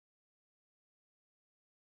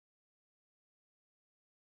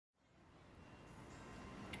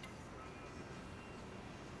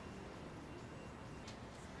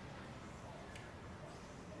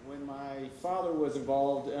my father was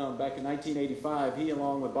involved back in 1985. He,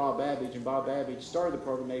 along with Bob Babbage, and Bob Babbage started the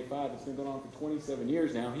program in 85. It's been going on for 27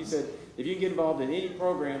 years now. He said, if you can get involved in any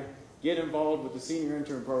program, get involved with the senior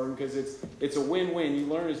intern program, because it's a win-win. You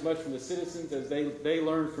learn as much from the citizens as they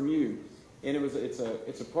learn from you. And it's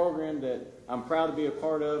a program that I'm proud to be a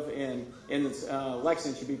part of, and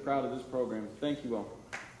Lexington should be proud of this program. Thank you all.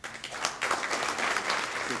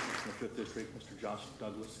 The 5th District, Mr. Josh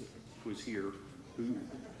Douglas, who is here, who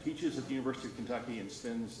teaches at the University of Kentucky and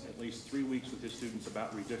spends at least 3 weeks with his students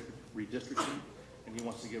about redistricting, and he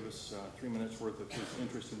wants to give us 3 minutes worth of his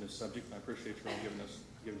interest in this subject, and I appreciate you all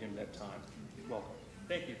giving him that time. Welcome.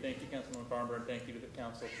 Thank you, Councilmember Farmer, and thank you to the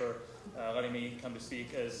council for letting me come to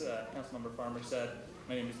speak. As Councilmember Farmer said,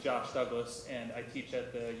 my name is Josh Douglas, and I teach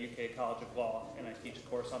at the UK College of Law, and I teach a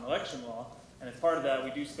course on election law. And as part of that,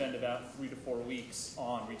 we do spend about 3 to 4 weeks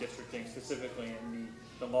on redistricting, specifically in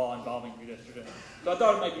the law involving redistricting. So I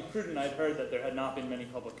thought it might be prudent. I'd heard that there had not been many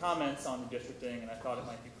public comments on redistricting, and I thought it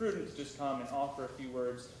might be prudent to just come and offer a few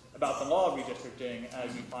words about the law of redistricting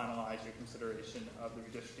as you finalize your consideration of the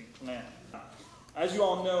redistricting plan. As you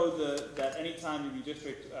all know, that any time you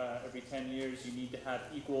redistrict every 10 years, you need to have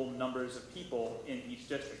equal numbers of people in each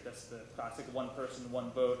district. That's the classic one person,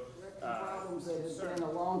 one vote. Problems that have been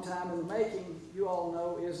a long time in the making, you all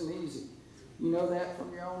know isn't easy. You know that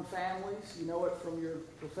from your own families, you know it from your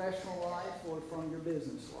professional life or from your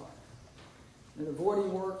business life. And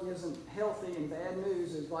avoiding work isn't healthy, and bad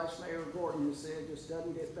news, as Vice Mayor Gorton has said, just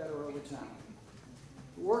doesn't get better over time.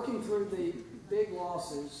 Working through the big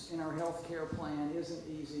losses in our health care plan isn't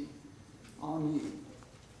easy on you.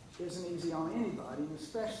 It isn't easy on anybody, and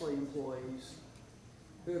especially employees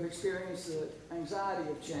who have experienced the anxiety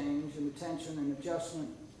of change and the tension and adjustment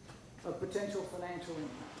of potential financial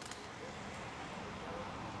impact.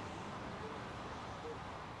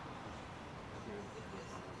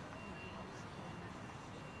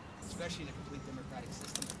 Especially in a complete democratic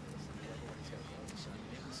system like this.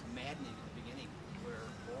 It was maddening at the beginning where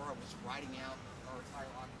Laura was writing out our entire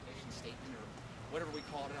occupation statement, or whatever we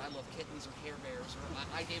called it. I love kittens or Care Bears, or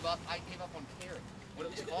I gave up on caring what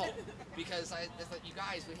it was called, because I thought, you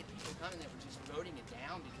guys, we had people coming that were just voting it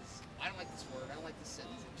down because I don't like this word, I don't like this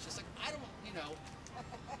sentence. It's just like, I don't,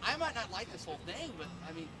 I might not like this whole thing, but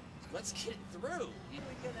I mean, let's get it through. Are we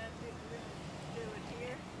gonna do it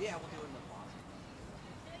here? Yeah, we'll do it in the closet.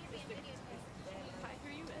 Who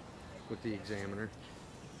are you with? With the Examiner.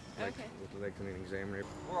 Okay. With the Lexington Examiner.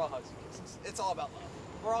 We're all hugs and kisses. It's all about love.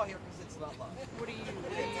 We're all here because it's about love. What are you going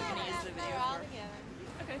to use the video for?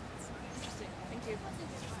 Okay. Interesting. Thank you.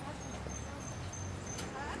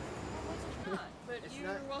 But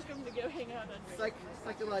you're welcome to go hang out under.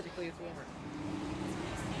 Psychologically, it's warmer.